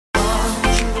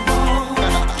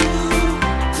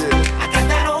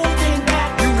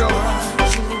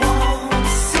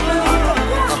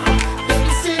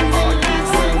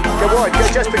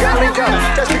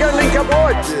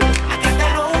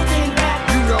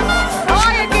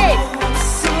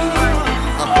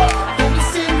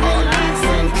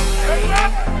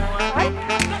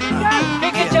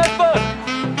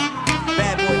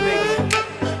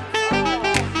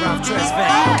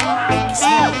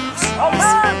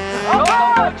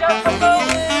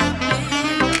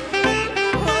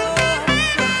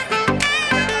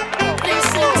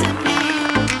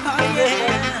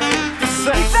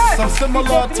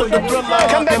similar to the thriller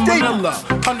in Manila.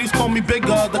 Honeys call me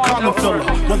bigger, the condom filler.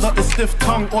 Whether it's stiff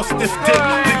tongue or stiff dick,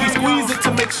 Biggie squeeze it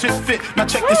to make shit fit. Now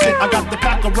check this shit, I got the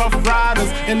pack of Rough Riders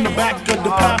in the back of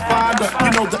the Pathfinder.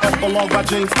 You know the epilogue by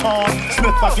James Carr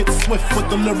Smith. I get swift with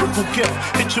the lyrical gift.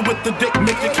 Hit you with the dick,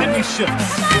 make your kidney shift.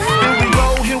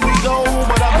 Here we go,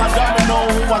 but I'm not domino.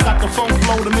 I got the phone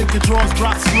flow to make your drawers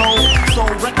drop slow. So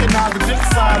recognize the dick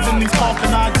size in these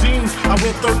Falconite jeans. I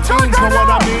wear 13s, know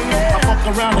what I mean? I fuck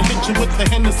around and hit you with the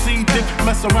Hennessy dick.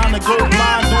 Mess around and go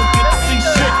blind, don't get to see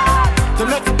shit. The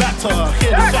next batter,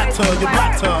 here to shatter your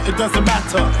blatter, it doesn't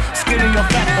matter. Skinny or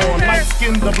fat or light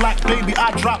skin, the black baby,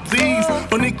 I drop these.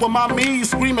 Beneath with my me,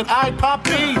 screaming I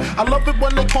poppy. I love it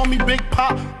when they call me Big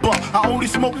Pop, but I only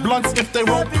smoke blunts if they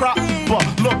roll prop. But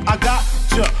look, I got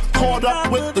ya caught up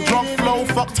with the drunk flow.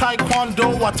 Fuck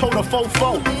taekwondo, I told a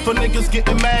fofo. For niggas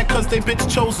getting mad cause they bitch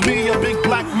chose me, a big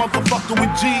black motherfucker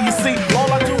with G. You see,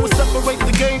 all I do is separate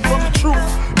the game from the truth.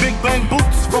 Big bang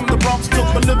boots from the Bronx to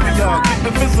Bolivia.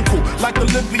 Getting physical like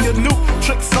Olivia Newt.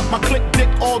 Tricks up my click dick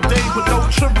all day with no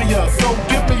trivia. So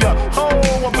give me a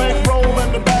a bankroll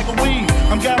and a bag of weed.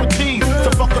 I'm guaranteed to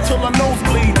fuck her till her nose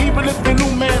bleed. Even if the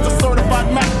new man's a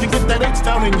certified Mac, you get that H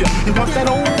down in you. You want that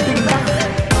old thing back?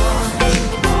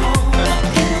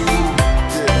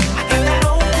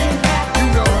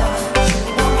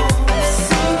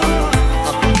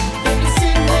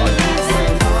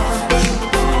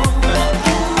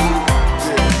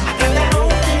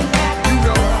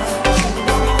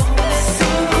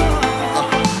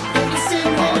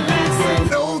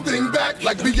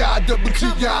 Like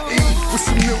B-I-double-G-I-E with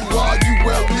some new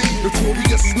R-U-L-E.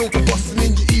 Notorious, known for bustin'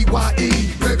 in your E-Y-E.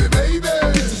 Baby, baby,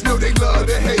 bitches know they love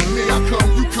to hate me. How come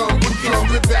you come, we come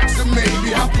with backs and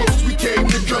maybe. How close we came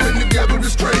to coming together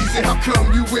is crazy. How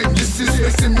come you witnesses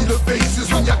facing me the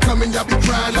faces? When y'all coming, y'all be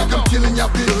crying like I'm killing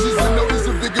y'all bitches. I know there's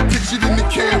a bigger picture than the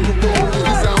camera roll.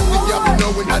 Cause I don't think y'all be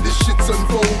knowing how this shit's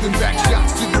unfolding. Back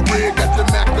shots to the rear, got the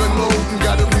Mac unloading.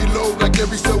 Gotta reload like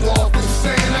every so often.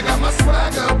 Saying I got my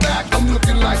swagger back. I'm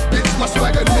looking like bitch, my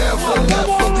swagger never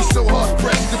left. Don't be so hard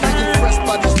pressed to be impressed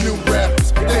by these new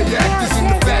rappers. They actors and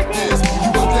the fact is,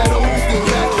 you want that old thing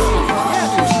back.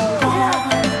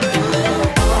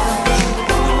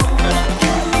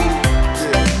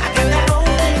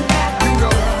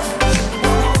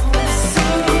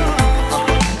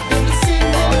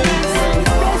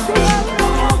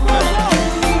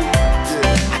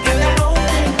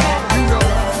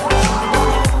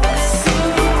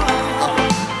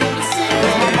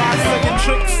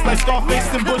 Scarface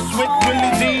and Bushwick,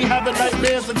 Willie D, having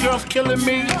nightmares of girls killing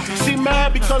me. She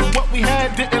mad because what we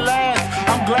had didn't last.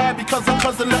 I'm glad because her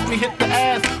cousin let me hit the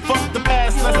ass. Fuck the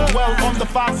past, let's dwell on the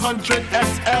 500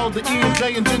 SL, the E and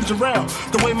J and ginger ale.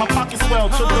 The way my pockets swell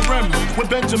to the rim with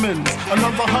Benjamins.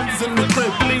 Another hund's in the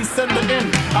crib, please send it in.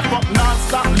 I fuck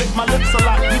non-stop, lick my lips a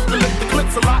lot. Used to lick the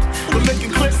clips a lot, but making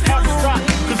clips have to stop.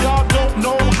 Cause y'all don't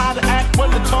know how to act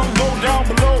when the tongue go down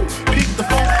below. Peep the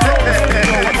funk flow,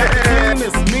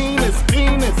 meanest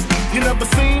penis. You never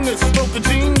seen this, stroke of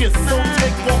genius. So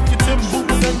take off your Tim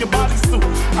boots and your bodysuit.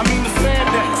 I mean the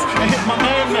spandex and hit my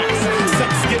man next.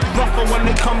 Sex get rougher when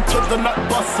they come to the nut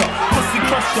buster. Pussy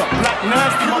crusher, black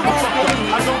nasty motherfucker.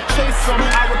 I don't chase them,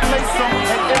 I replace them.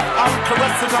 And if I'm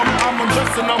caressing them, I'm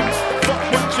undressing them. Fuck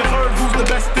what you heard, who's the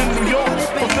best in New York?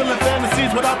 Fulfilling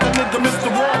fantasies without the nigga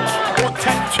Mr. Raw.